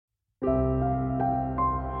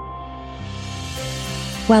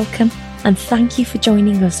Welcome and thank you for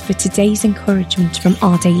joining us for today's encouragement from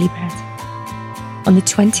Our Daily Bread on the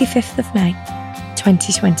 25th of May,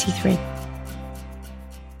 2023.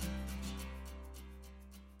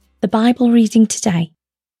 The Bible reading today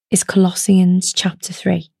is Colossians chapter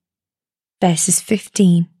 3, verses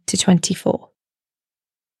 15 to 24.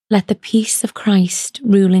 Let the peace of Christ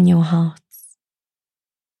rule in your hearts.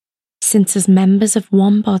 Since as members of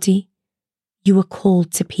one body, you are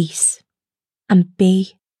called to peace, and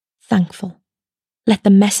be thankful. Let the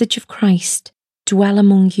message of Christ dwell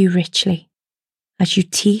among you richly, as you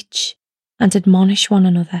teach and admonish one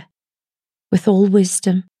another with all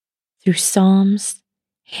wisdom through psalms,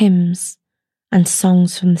 hymns, and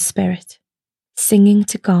songs from the Spirit, singing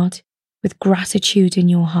to God with gratitude in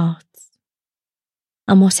your hearts.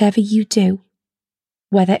 And whatever you do,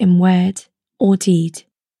 whether in word or deed,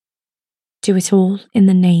 do it all in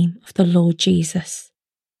the name of the Lord Jesus,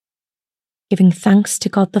 giving thanks to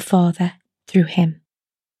God the Father through him.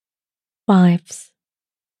 Wives,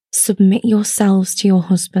 submit yourselves to your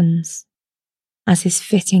husbands, as is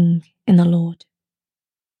fitting in the Lord.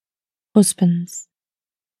 Husbands,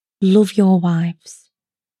 love your wives,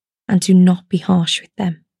 and do not be harsh with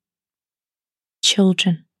them.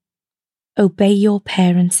 Children, obey your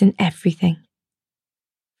parents in everything,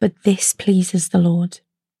 for this pleases the Lord.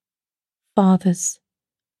 Fathers,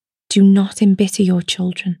 do not embitter your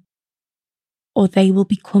children, or they will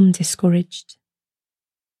become discouraged.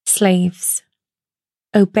 Slaves,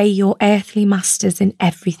 obey your earthly masters in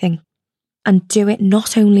everything, and do it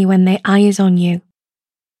not only when their eye is on you,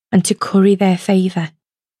 and to curry their favour,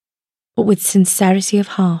 but with sincerity of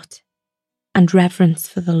heart and reverence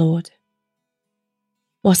for the Lord.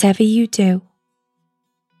 Whatever you do,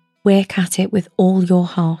 work at it with all your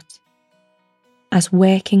heart, as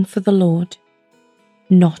working for the Lord,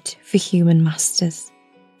 not for human masters,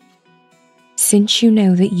 since you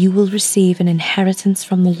know that you will receive an inheritance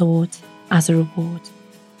from the Lord as a reward.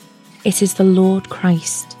 It is the Lord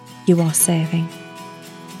Christ you are serving.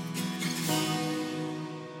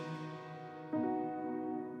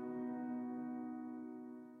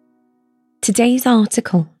 Today's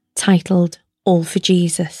article, titled All for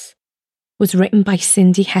Jesus, was written by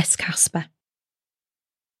Cindy Hess-Casper.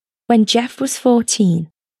 When Jeff was 14,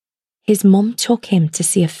 his mum took him to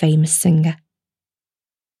see a famous singer.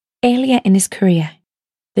 Earlier in his career,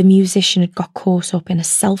 the musician had got caught up in a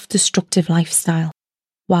self-destructive lifestyle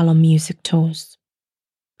while on music tours.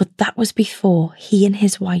 But that was before he and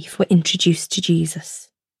his wife were introduced to Jesus.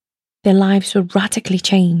 Their lives were radically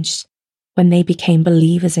changed when they became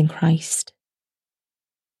believers in Christ.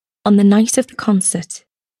 On the night of the concert,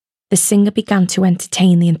 the singer began to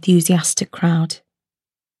entertain the enthusiastic crowd.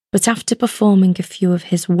 But after performing a few of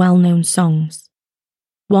his well-known songs,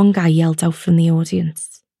 one guy yelled out from the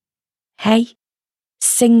audience, "Hey,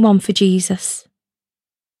 sing one for Jesus."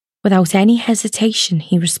 Without any hesitation,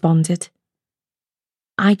 he responded,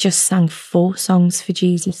 "I just sang 4 songs for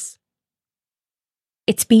Jesus."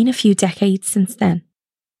 It's been a few decades since then,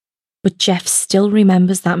 but Jeff still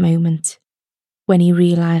remembers that moment when he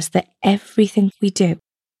realised that everything we do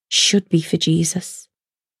should be for Jesus,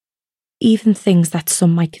 even things that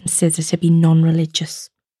some might consider to be non-religious.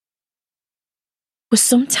 We're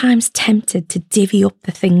sometimes tempted to divvy up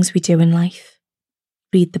the things we do in life,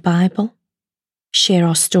 read the Bible, share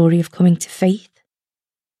our story of coming to faith,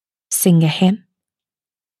 sing a hymn,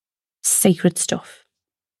 sacred stuff,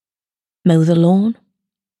 mow the lawn,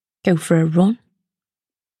 go for a run,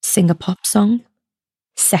 sing a pop song,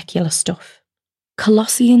 secular stuff.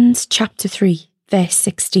 Colossians chapter 3, verse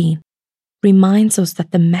 16 reminds us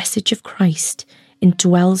that the message of Christ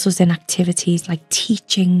indwells us in activities like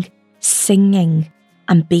teaching, singing,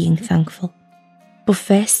 and being thankful. But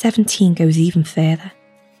verse 17 goes even further.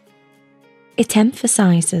 It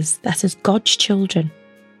emphasises that as God's children,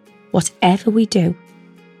 whatever we do,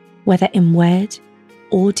 whether in word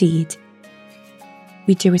or deed,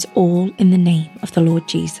 we do it all in the name of the Lord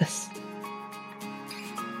Jesus.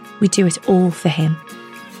 We do it all for him.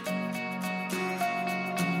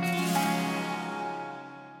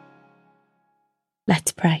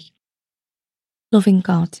 Let's pray. Loving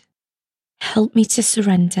God, help me to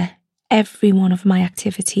surrender every one of my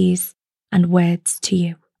activities and words to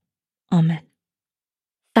you. Amen.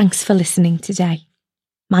 Thanks for listening today.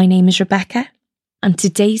 My name is Rebecca, and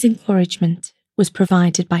today's encouragement was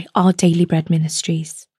provided by Our Daily Bread Ministries.